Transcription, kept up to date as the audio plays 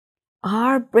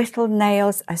Are brittle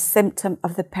nails a symptom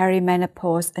of the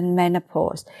perimenopause and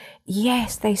menopause?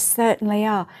 Yes, they certainly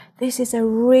are. This is a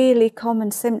really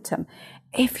common symptom.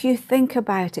 If you think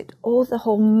about it, all the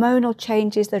hormonal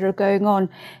changes that are going on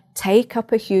take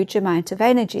up a huge amount of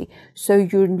energy, so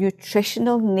your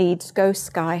nutritional needs go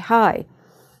sky high.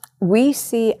 We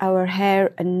see our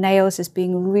hair and nails as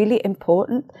being really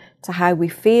important to how we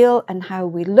feel and how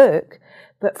we look,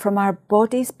 but from our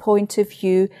body's point of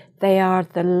view, they are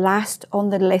the last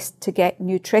on the list to get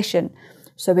nutrition.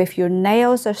 So if your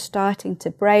nails are starting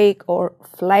to break or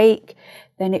flake,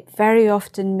 then it very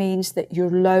often means that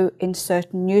you're low in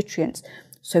certain nutrients.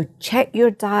 So check your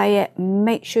diet,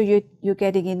 make sure you're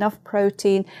getting enough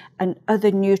protein and other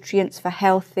nutrients for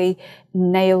healthy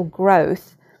nail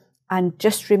growth. And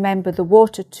just remember the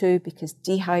water too, because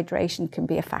dehydration can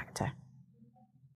be a factor.